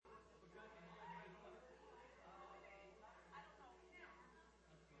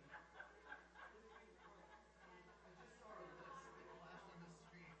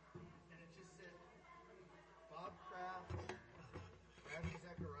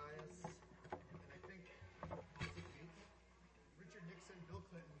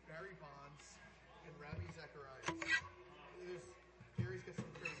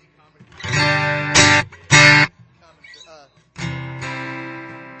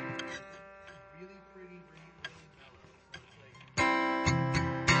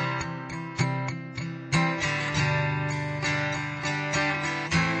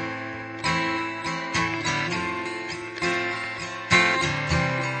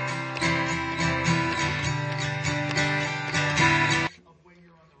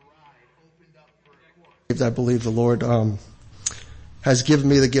I believe the Lord has given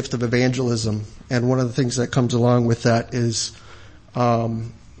me the gift of evangelism, and one of the things that comes along with that is a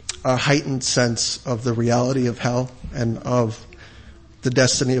heightened sense of the reality of hell and of the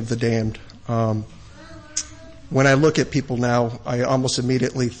destiny of the damned. When I look at people now, I almost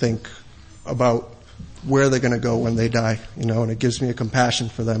immediately think about where they're going to go when they die, and it gives me a compassion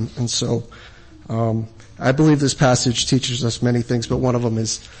for them. And so I believe this passage teaches us many things, but one of them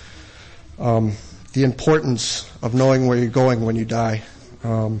is the importance of knowing where you're going when you die.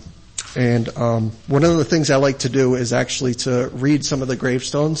 And one of the things I like to do is actually to read some of the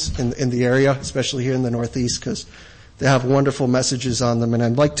gravestones in the area, especially here in the Northeast, because they have wonderful messages on them. And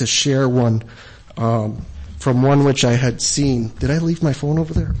I'd like to share one from one which I had seen. Did I leave my phone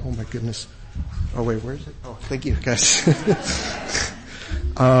over there? Oh my goodness. Oh wait, where is it? Oh, thank you guys.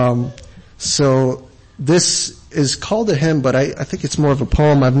 So this is called a hymn, but I think it's more of a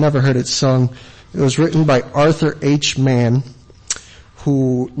poem. I've never heard it sung. It was written by Arthur H. Mann,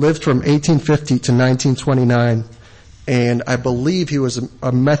 who lived from 1850 to 1929, and I believe he was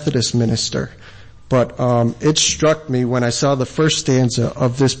a Methodist minister. But it struck me when I saw the first stanza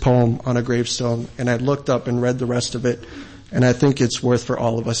of this poem on a gravestone, and I looked up and read the rest of it, and I think it's worth for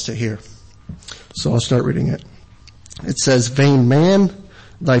all of us to hear. So I'll start reading it. It says, "Vain man,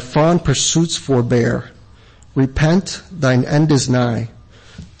 thy fond pursuits forbear. Repent, thine end is nigh.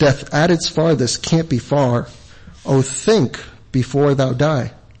 Death at its farthest can't be far. Oh, think before thou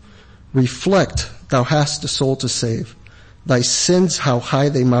die. Reflect, thou hast a soul to save. Thy sins, how high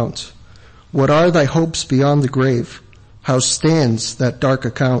they mount. What are thy hopes beyond the grave? How stands that dark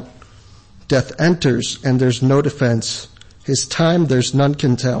account? Death enters, and there's no defense. His time there's none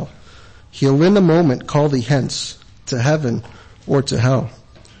can tell. He'll in a moment call thee hence, to heaven or to hell.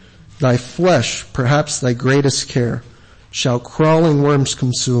 Thy flesh, perhaps thy greatest care, shall crawling worms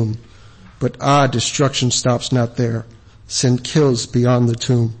consume. But destruction stops not there. Sin kills beyond the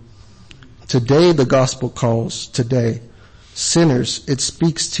tomb. Today the gospel calls, today. Sinners, it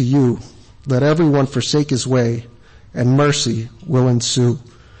speaks to you. Let everyone forsake his way, and mercy will ensue.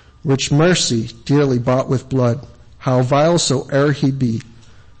 Rich mercy, dearly bought with blood, how vile soe'er he be.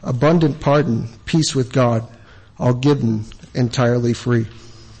 Abundant pardon, peace with God, all given entirely free."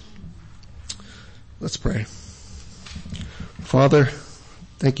 Let's pray. Father,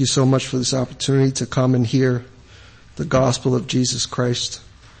 thank you so much for this opportunity to come and hear the gospel of Jesus Christ.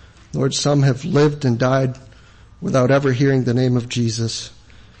 Lord, some have lived and died without ever hearing the name of Jesus.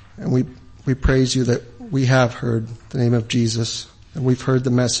 And we praise you that we have heard the name of Jesus and we've heard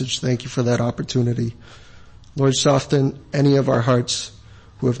the message. Thank you for that opportunity. Lord, soften any of our hearts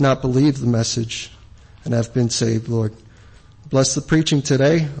who have not believed the message and have been saved, Lord. Bless the preaching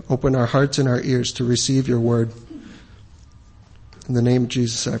today. Open our hearts and our ears to receive your word. In the name of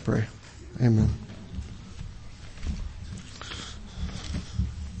Jesus I pray. Amen.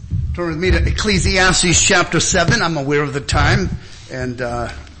 Turn with me to Ecclesiastes chapter 7. I'm aware of the time, and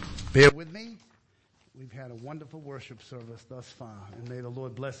bear with me. We've had a wonderful worship service thus far, and may the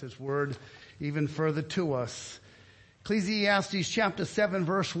Lord bless his word even further to us. Ecclesiastes chapter 7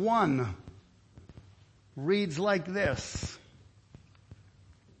 verse 1 reads like this.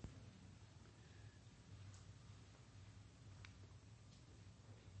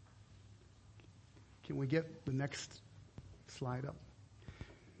 Can we get the next slide up?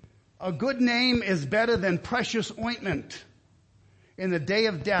 A good name is better than precious ointment in the day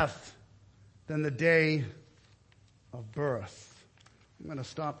of death than the day of birth. I'm going to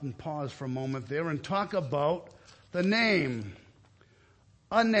stop and pause for a moment there and talk about the name.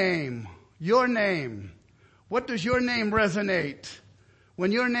 A name. Your name. What does your name resonate?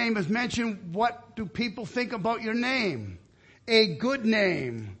 When your name is mentioned, what do people think about your name? A good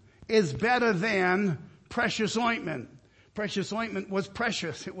name is better than precious ointment. Precious ointment was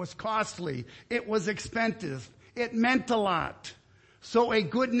precious. It was costly. It was expensive. It meant a lot. So a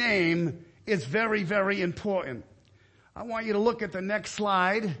good name is very, very important. I want you to look at the next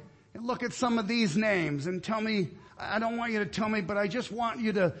slide and look at some of these names and tell me, I don't want you to tell me, but I just want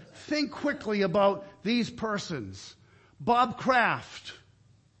you to think quickly about these persons. Bob Kraft.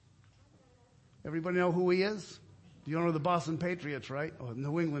 Everybody know who he is? You don't know the Boston Patriots, right? Or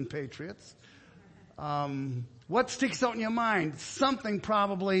New England Patriots. What sticks out in your mind? Something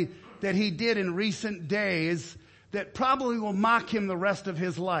probably that he did in recent days that probably will mock him the rest of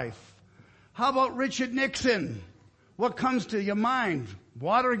his life. How about Richard Nixon? What comes to your mind?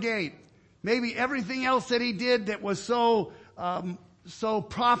 Watergate. Maybe everything else that he did that was so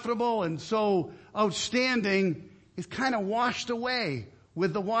profitable and so outstanding is kind of washed away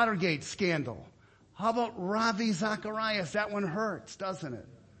with the Watergate scandal. How about Ravi Zacharias? That one hurts, doesn't it?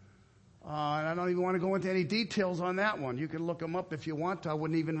 And I don't even want to go into any details on that one. You can look them up if you want to. I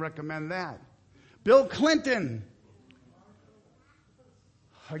wouldn't even recommend that. Bill Clinton.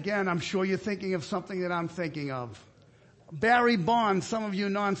 Again, I'm sure you're thinking of something that I'm thinking of. Barry Bonds. Some of you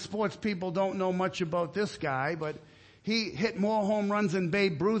non-sports people don't know much about this guy, but he hit more home runs than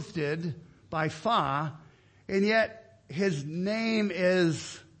Babe Ruth did by far, and yet his name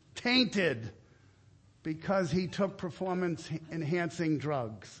is tainted because he took performance-enhancing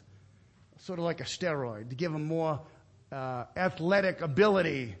drugs, sort of like a steroid, to give him more athletic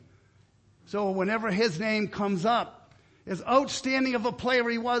ability. So whenever his name comes up, as outstanding of a player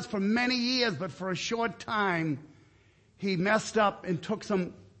he was for many years, but for a short time, he messed up and took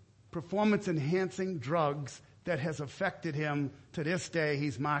some performance-enhancing drugs that has affected him to this day.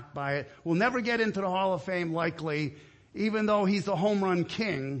 He's marked by it. Will never get into the Hall of Fame likely, even though he's the home run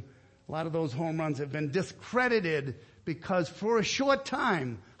king. A lot of those home runs have been discredited because for a short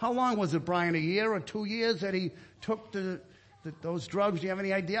time, how long was it, Brian, a year or 2 years that he took those drugs? Do you have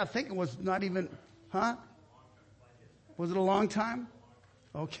any idea? I think it was not even, Was it a long time?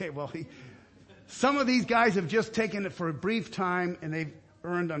 Okay, well, some of these guys have just taken it for a brief time, and they've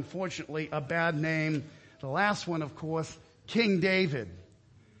earned, unfortunately, a bad name. The last one, of course, King David.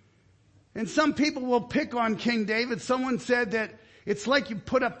 And some people will pick on King David. Someone said that it's like you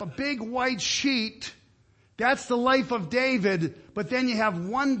put up a big white sheet. That's the life of David, but then you have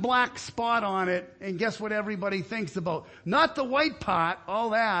one black spot on it, and guess what everybody thinks about? Not the white part,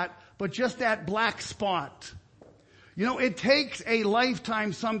 all that, but just that black spot. You know, it takes a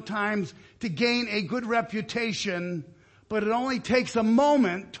lifetime sometimes to gain a good reputation, but it only takes a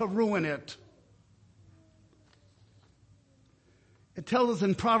moment to ruin it. It tells us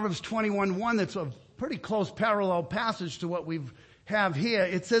in Proverbs 21:1, that's a pretty close parallel passage to what we have here.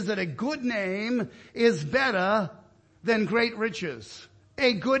 It says that a good name is better than great riches.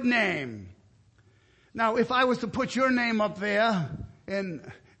 A good name. Now, if I was to put your name up there and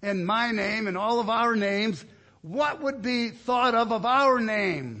my name and all of our names, what would be thought of our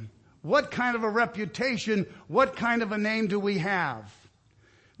name? What kind of a reputation, what kind of a name do we have?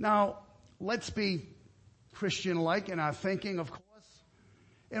 Now, let's be Christian-like in our thinking, of course,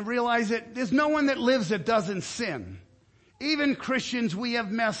 and realize that there's no one that lives that doesn't sin. Even Christians, we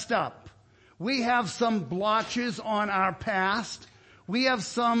have messed up. We have some blotches on our past. We have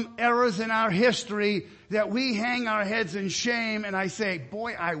some errors in our history that we hang our heads in shame, and I say,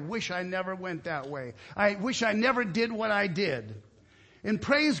 boy, I wish I never went that way. I wish I never did what I did. And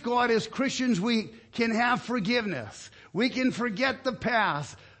praise God, as Christians, we can have forgiveness. We can forget the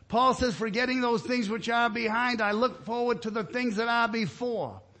past. Paul says, forgetting those things which are behind, I look forward to the things that are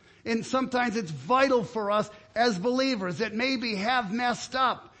before. And sometimes it's vital for us as believers that maybe have messed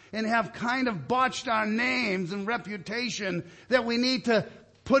up and have kind of botched our names and reputation, that we need to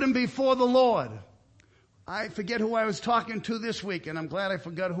put them before the Lord. I forget who I was talking to this week, and I'm glad I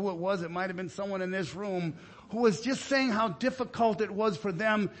forgot who it was. It might have been someone in this room who was just saying how difficult it was for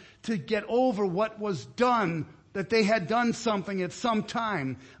them to get over what was done, that they had done something at some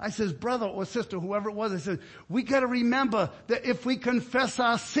time. I says, brother or sister, whoever it was, I said, we got to remember that if we confess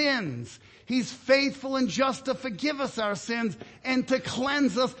our sins, He's faithful and just to forgive us our sins and to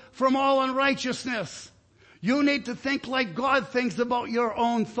cleanse us from all unrighteousness. You need to think like God thinks about your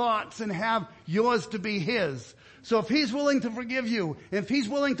own thoughts and have yours to be His. So if He's willing to forgive you, if He's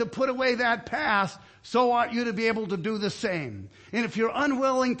willing to put away that past, so ought you to be able to do the same. And if you're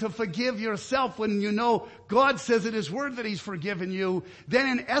unwilling to forgive yourself when you know God says in His Word that He's forgiven you,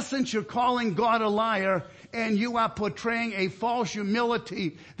 then in essence you're calling God a liar, and you are portraying a false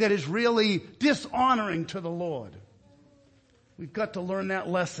humility that is really dishonoring to the Lord. We've got to learn that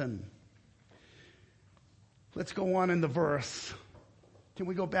lesson. Let's go on in the verse. Can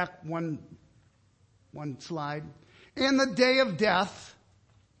we go back one slide? In the day of death,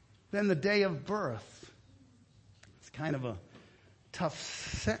 then the day of birth. It's kind of a tough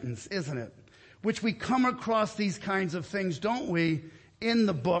sentence, isn't it? Which we come across these kinds of things, don't we, in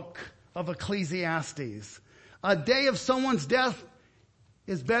the book of Ecclesiastes. A day of someone's death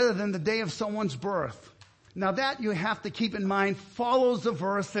is better than the day of someone's birth. Now that you have to keep in mind follows the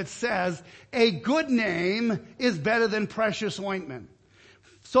verse that says, a good name is better than precious ointment.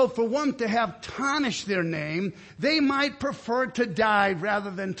 So for one to have tarnished their name, they might prefer to die rather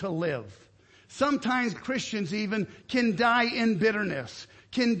than to live. Sometimes Christians even can die in bitterness,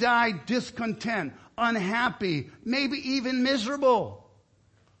 can die discontent, unhappy, maybe even miserable.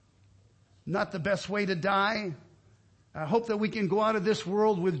 Not the best way to die. I hope that we can go out of this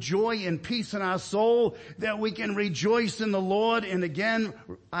world with joy and peace in our soul, that we can rejoice in the Lord. And again,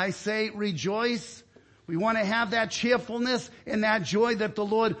 I say rejoice. We want to have that cheerfulness and that joy that the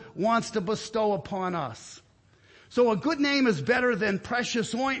Lord wants to bestow upon us. So a good name is better than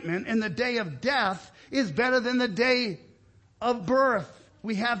precious ointment, and the day of death is better than the day of birth.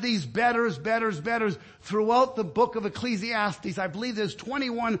 We have these betters throughout the book of Ecclesiastes. I believe there's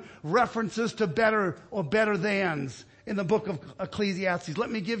 21 references to better or better thans in the book of Ecclesiastes.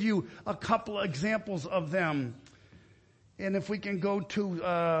 Let me give you a couple of examples of them. And if we can go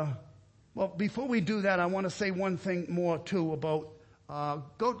to, before we do that, I want to say one thing more too about,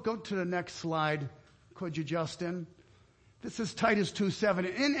 go to the next slide. Could you, Justin? This is Titus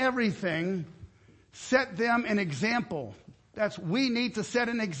 2:7. In everything, set them an example. We need to set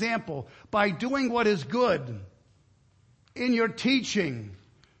an example by doing what is good. In your teaching,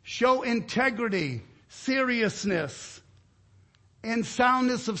 show integrity, seriousness, and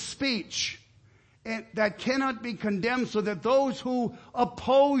soundness of speech, and that cannot be condemned, so that those who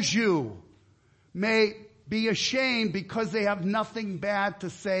oppose you may be ashamed because they have nothing bad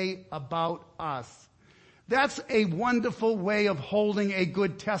to say about us. That's a wonderful way of holding a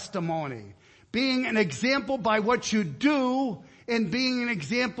good testimony. Being an example by what you do and being an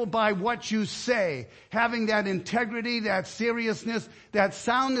example by what you say. Having that integrity, that seriousness, that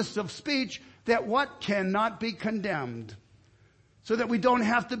soundness of speech, that what cannot be condemned. So that we don't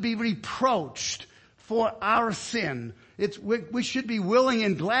have to be reproached for our sin. We should be willing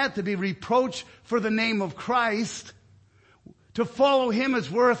and glad to be reproached for the name of Christ. To follow Him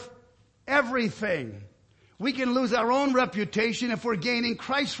is worth everything. We can lose our own reputation if we're gaining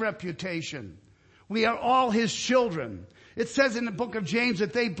Christ's reputation. We are all His children. It says in the book of James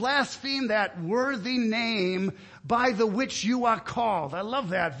that they blaspheme that worthy name by the which you are called. I love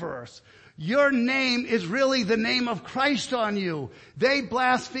that verse. Your name is really the name of Christ on you. They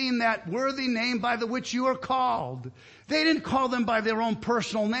blaspheme that worthy name by the which you are called. They didn't call them by their own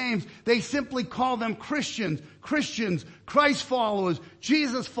personal names. They simply call them Christians, Christ followers,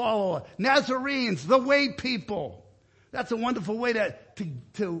 Jesus followers, Nazarenes, the way people. That's a wonderful way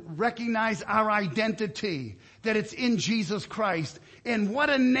to recognize our identity, that it's in Jesus Christ. And what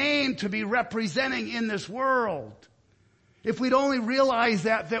a name to be representing in this world. If we'd only realize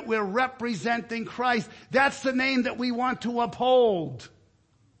that we're representing Christ, that's the name that we want to uphold.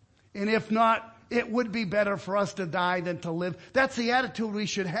 And if not, it would be better for us to die than to live. That's the attitude we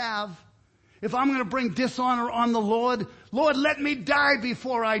should have. If I'm going to bring dishonor on the Lord, let me die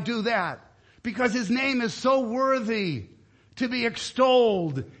before I do that. Because His name is so worthy to be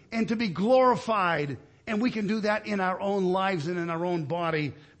extolled and to be glorified. And we can do that in our own lives and in our own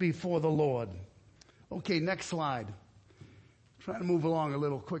body before the Lord. Okay, next slide. Trying to move along a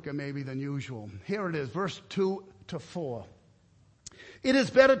little quicker maybe than usual. Here it is, verse 2 to 4. It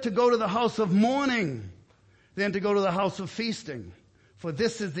is better to go to the house of mourning than to go to the house of feasting. For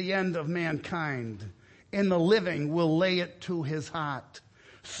this is the end of mankind, and the living will lay it to his heart.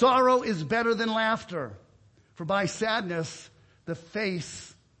 Sorrow is better than laughter, for by sadness the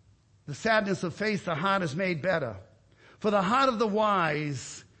sadness of face, the heart is made better. For the heart of the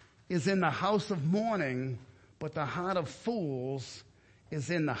wise is in the house of mourning, but the heart of fools is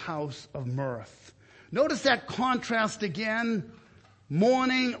in the house of mirth. Notice that contrast again.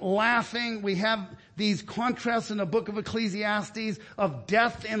 Mourning, laughing. We have these contrasts in the book of Ecclesiastes of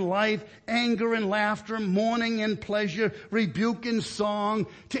death and life, anger and laughter, mourning and pleasure, rebuke and song.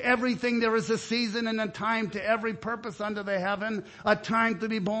 To everything there is a season and a time, to every purpose under the heaven. A time to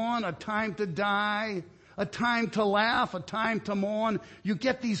be born, a time to die, a time to laugh, a time to mourn. You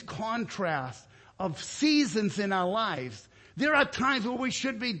get these contrasts of seasons in our lives. There are times where we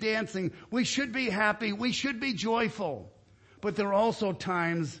should be dancing, we should be happy, we should be joyful. But there are also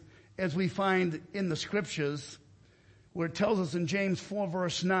times, as we find in the scriptures, where it tells us in James 4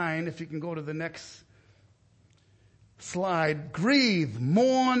 verse 9, if you can go to the next slide, grieve,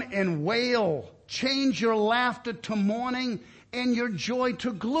 mourn, and wail. Change your laughter to mourning and your joy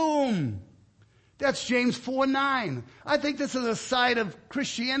to gloom. That's James 4:9. I think this is a side of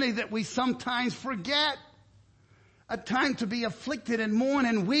Christianity that we sometimes forget. A time to be afflicted and mourn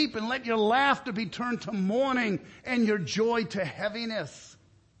and weep, and let your laughter be turned to mourning and your joy to heaviness.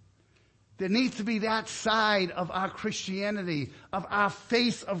 There needs to be that side of our Christianity, of our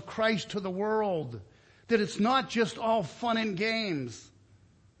face of Christ to the world. That it's not just all fun and games.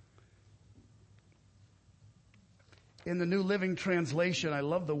 In the New Living Translation, I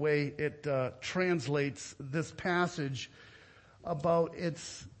love the way it translates this passage about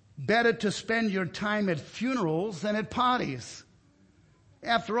it's better to spend your time at funerals than at parties.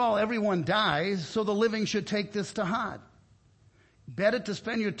 After all, everyone dies, so the living should take this to heart. Better to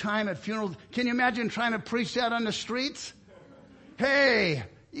spend your time at funerals. Can you imagine trying to preach that on the streets? Hey,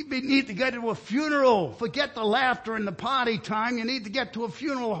 You need to get to a funeral. Forget the laughter and the party time. You need to get to a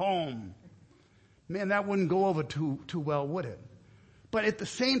funeral home. Man, that wouldn't go over too well, would it? But at the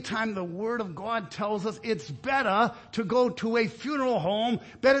same time, the Word of God tells us it's better to go to a funeral home,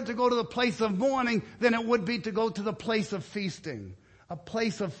 better to go to the place of mourning than it would be to go to the place of feasting, a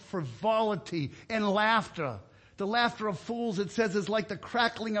place of frivolity and laughter. The laughter of fools, it says, is like the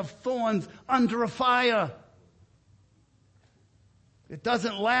crackling of thorns under a fire. It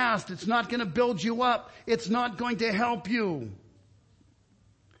doesn't last. It's not going to build you up. It's not going to help you.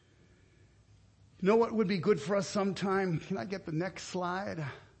 You know what would be good for us sometime? Can I get the next slide?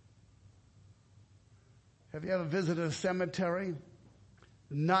 Have you ever visited a cemetery?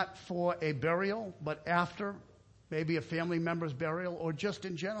 Not for a burial, but after maybe a family member's burial, or just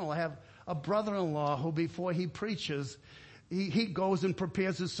in general. I have a brother-in-law who, before he preaches, he goes and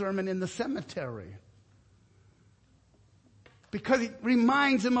prepares his sermon in the cemetery. Because it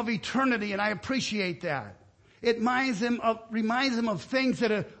reminds him of eternity, and I appreciate that. It reminds him of things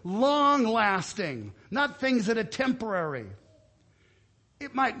that are long-lasting, not things that are temporary.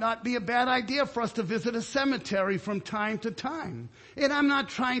 It might not be a bad idea for us to visit a cemetery from time to time. And I'm not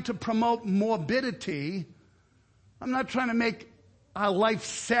trying to promote morbidity. I'm not trying to make our life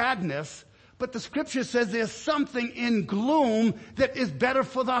sadness. But the Scripture says there's something in gloom that is better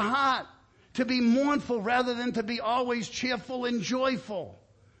for the heart. To be mournful rather than to be always cheerful and joyful.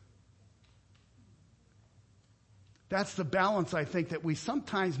 That's the balance, I think, that we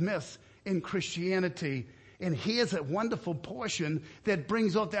sometimes miss in Christianity. And here's a wonderful portion that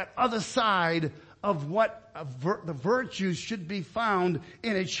brings out that other side of what the virtues should be found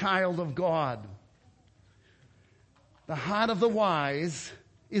in a child of God. The heart of the wise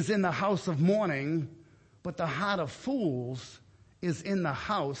is in the house of mourning, but the heart of fools is in the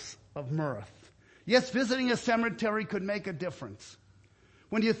house of mirth. Yes, visiting a cemetery could make a difference.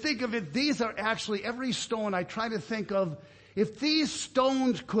 When you think of it, these are actually, every stone I try to think of, if these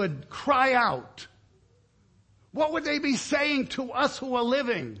stones could cry out, what would they be saying to us who are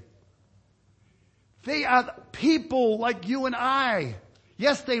living? They are people like you and I.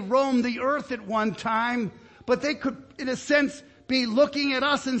 Yes, they roamed the earth at one time, but they could, in a sense, be looking at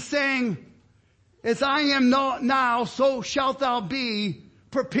us and saying, as I am now, so shalt thou be,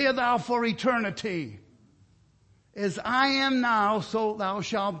 prepare thou for eternity. As I am now, so thou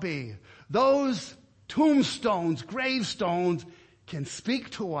shalt be. Those tombstones, gravestones, can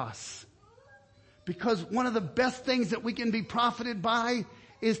speak to us. Because one of the best things that we can be profited by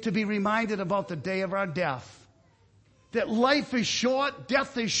is to be reminded about the day of our death. That life is short,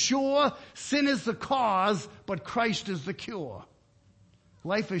 death is sure, sin is the cause, but Christ is the cure.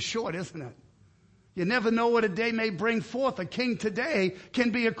 Life is short, isn't it? You never know what a day may bring forth. A king today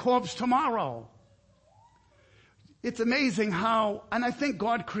can be a corpse tomorrow. It's amazing how, and I think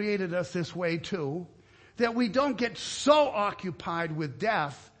God created us this way too, that we don't get so occupied with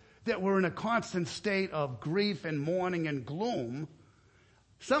death that we're in a constant state of grief and mourning and gloom.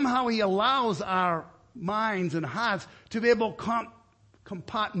 Somehow He allows our minds and hearts to be able to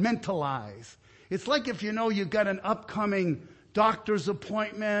compartmentalize. It's like if you know you've got an upcoming doctor's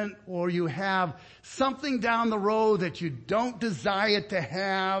appointment, or you have something down the road that you don't desire to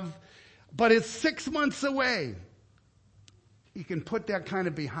have, but it's 6 months away. You can put that kind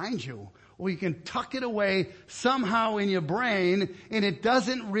of behind you, or you can tuck it away somehow in your brain, and it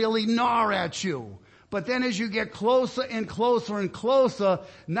doesn't really gnaw at you. But then as you get closer and closer and closer,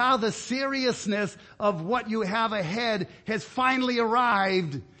 now the seriousness of what you have ahead has finally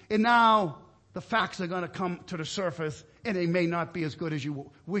arrived, and now the facts are going to come to the surface, and they may not be as good as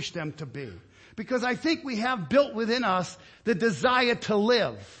you wish them to be. Because I think we have built within us the desire to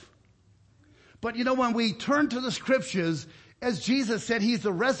live. But you know, when we turn to the Scriptures, as Jesus said, He's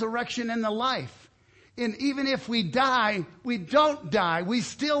the resurrection and the life. And even if we die, we don't die. We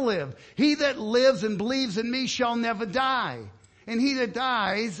still live. He that lives and believes in me shall never die. And he that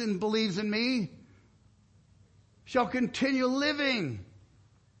dies and believes in me shall continue living.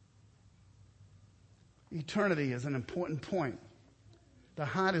 Eternity is an important point. The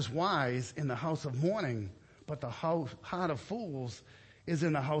heart is wise in the house of mourning, but the heart of fools is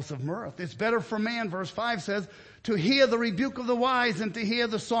in the house of mirth. It's better for man, verse 5 says, to hear the rebuke of the wise than to hear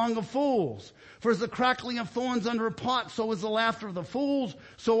the song of fools. For as the crackling of thorns under a pot, so is the laughter of the fools,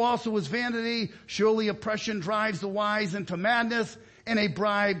 so also is vanity. Surely oppression drives the wise into madness, and a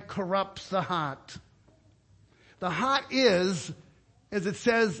bribe corrupts the heart. The heart is, as it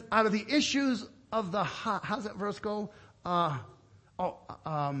says, out of the issues of the heart. How's that verse go? Out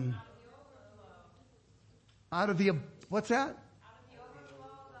of the, what's that?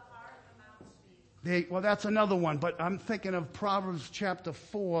 Well, that's another one, but I'm thinking of Proverbs chapter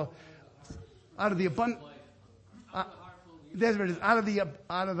 4. Out of the abundance, there it is. Out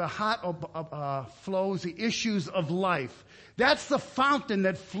of the heart flows the issues of life. That's the fountain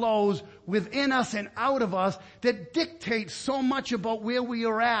that flows within us and out of us that dictates so much about where we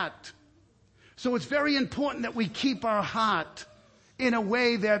are at. So it's very important that we keep our heart in a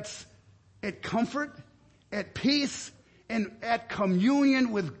way that's at comfort, at peace, and at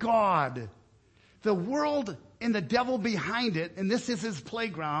communion with God. The world and the devil behind it, and this is his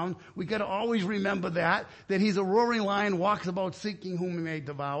playground. We got to always remember that he's a roaring lion, walks about seeking whom he may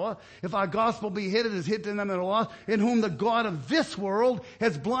devour. If our gospel be hid, it is hid to them that are lost, in whom the God of this world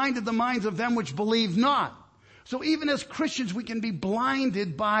has blinded the minds of them which believe not. So even as Christians, we can be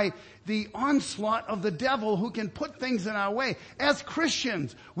blinded by the onslaught of the devil who can put things in our way. As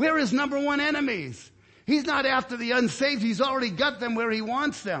Christians, we're his number one enemies. He's not after the unsaved. He's already got them where he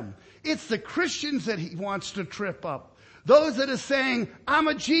wants them. It's the Christians that he wants to trip up. Those that are saying, I'm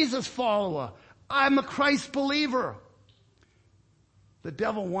a Jesus follower. I'm a Christ believer. The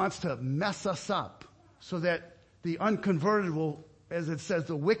devil wants to mess us up so that the unconverted will, as it says,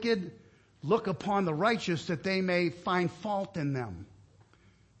 the wicked look upon the righteous that they may find fault in them.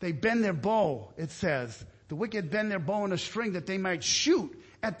 They bend their bow, it says. The wicked bend their bow in a string that they might shoot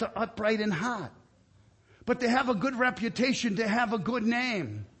at the upright in heart. But to have a good reputation, to have a good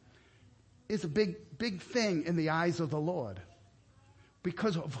name, is a big thing in the eyes of the Lord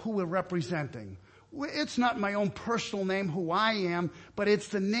because of who we're representing. It's not my own personal name, who I am, but it's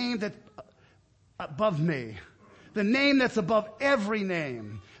the name that's above me. The name that's above every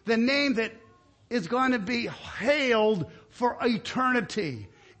name. The name that is going to be hailed for eternity.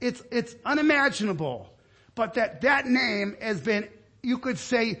 It's unimaginable. But that name has been, you could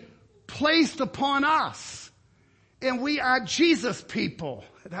say, placed upon us. And we are Jesus people.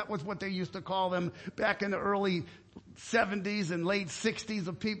 That was what they used to call them back in the early 70s and late 60s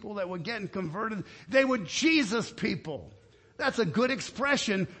of people that were getting converted. They were Jesus people. That's a good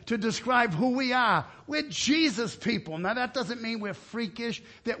expression to describe who we are. We're Jesus people. Now that doesn't mean we're freakish,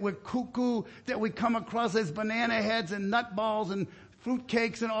 that we're cuckoo, that we come across as banana heads and nutballs and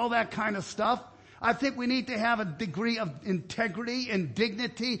fruitcakes and all that kind of stuff. I think we need to have a degree of integrity and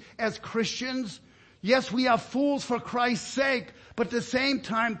dignity as Christians. Yes, we are fools for Christ's sake, but at the same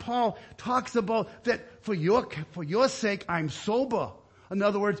time, Paul talks about that for your sake, I'm sober. In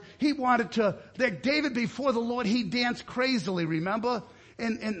other words, he wanted to, like David before the Lord, he danced crazily, remember?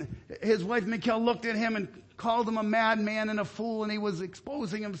 And his wife Michal looked at him and called him a madman and a fool, and he was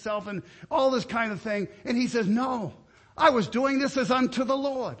exposing himself and all this kind of thing. And he says, no, I was doing this as unto the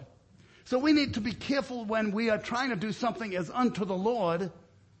Lord. So we need to be careful when we are trying to do something as unto the Lord.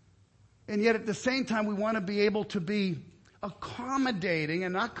 And yet at the same time, we want to be able to be accommodating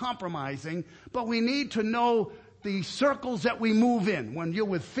and not compromising, but we need to know the circles that we move in. When you're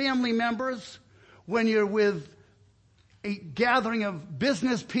with family members, when you're with a gathering of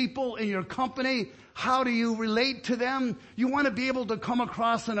business people in your company, how do you relate to them? You want to be able to come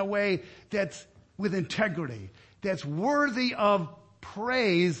across in a way that's with integrity, that's worthy of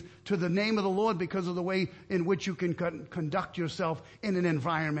praise to the name of the Lord because of the way in which you can conduct yourself in an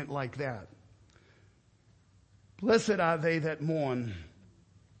environment like that. Blessed are they that mourn.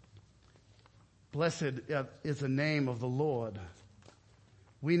 Blessed is the name of the Lord.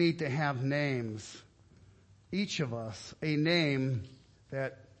 We need to have names, each of us, a name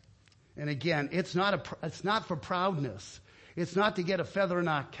that, and again, it's not for proudness. It's not to get a feather in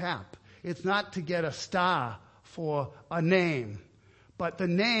our cap. It's not to get a star for a name. But the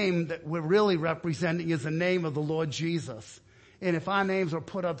name that we're really representing is the name of the Lord Jesus. And if our names are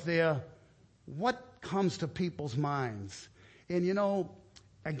put up there, what comes to people's minds? And you know,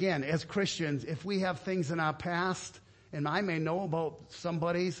 again, as Christians, if we have things in our past, and I may know about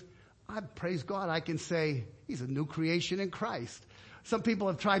somebody's, I praise God, I can say, he's a new creation in Christ. Some people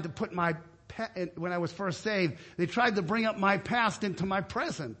have tried to put when I was first saved, they tried to bring up my past into my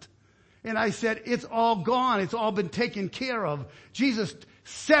present. And I said, it's all gone. It's all been taken care of. Jesus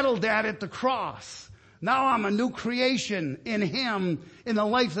settled that at the cross. Now I'm a new creation in Him. In the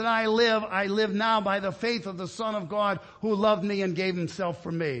life that I live now by the faith of the Son of God who loved me and gave Himself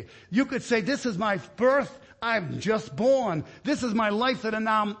for me. You could say, this is my birth. I'm just born. This is my life that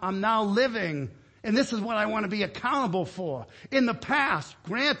I'm now living. And this is what I want to be accountable for. In the past,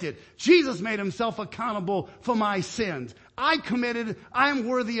 granted, Jesus made Himself accountable for my sins. I'm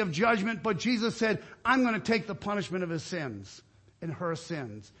worthy of judgment, but Jesus said, I'm going to take the punishment of His sins and her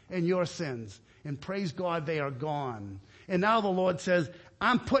sins and your sins. And praise God, they are gone. And now the Lord says,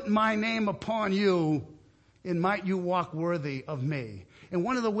 I'm putting my name upon you, and might you walk worthy of me. And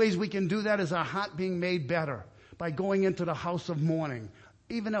one of the ways we can do that is our heart being made better by going into the house of mourning,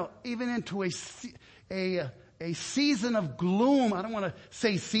 even into a season of gloom. I don't want to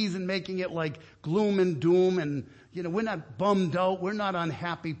say season, making it like gloom and doom, and we're not bummed out. We're not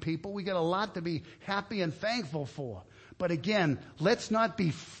unhappy people. We got a lot to be happy and thankful for. But again, let's not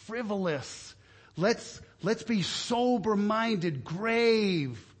be frivolous. Let's be sober-minded,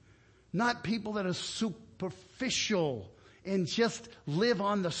 grave, not people that are superficial and just live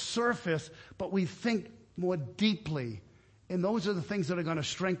on the surface, but we think more deeply. And those are the things that are going to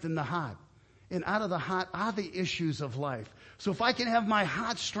strengthen the heart. And out of the heart are the issues of life. So if I can have my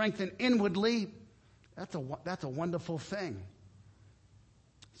heart strengthened inwardly, that's a wonderful thing.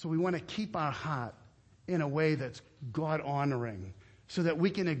 So we want to keep our heart in a way that's God-honoring, so that we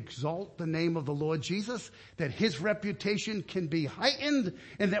can exalt the name of the Lord Jesus, that his reputation can be heightened,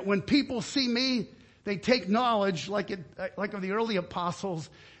 and that when people see me, they take knowledge, like of the early apostles,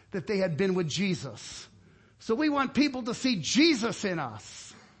 that they had been with Jesus. So we want people to see Jesus in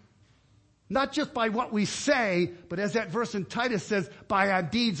us. Not just by what we say, but as that verse in Titus says, by our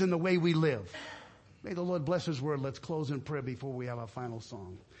deeds and the way we live. May the Lord bless his word. Let's close in prayer before we have our final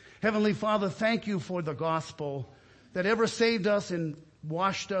song. Heavenly Father, thank you for the gospel that ever saved us and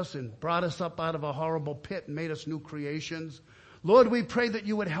washed us and brought us up out of a horrible pit and made us new creations. Lord, we pray that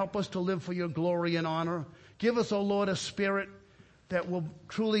you would help us to live for your glory and honor. Give us, O Lord, a spirit that will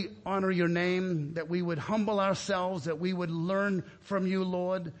truly honor your name, that we would humble ourselves, that we would learn from you,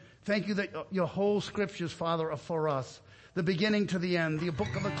 Lord. Thank you that your whole scriptures, Father, are for us. The beginning to the end, the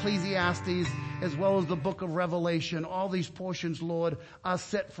book of Ecclesiastes, as well as the book of Revelation. All these portions, Lord, are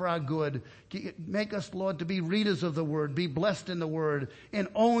set for our good. Make us, Lord, to be readers of the word, be blessed in the word, and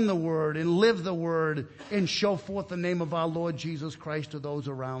own the word, and live the word, and show forth the name of our Lord Jesus Christ to those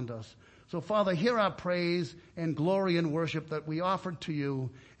around us. So, Father, hear our praise and glory and worship that we offer to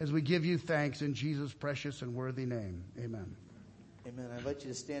you as we give you thanks in Jesus' precious and worthy name. Amen. Amen. I invite you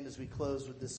to stand as we close with this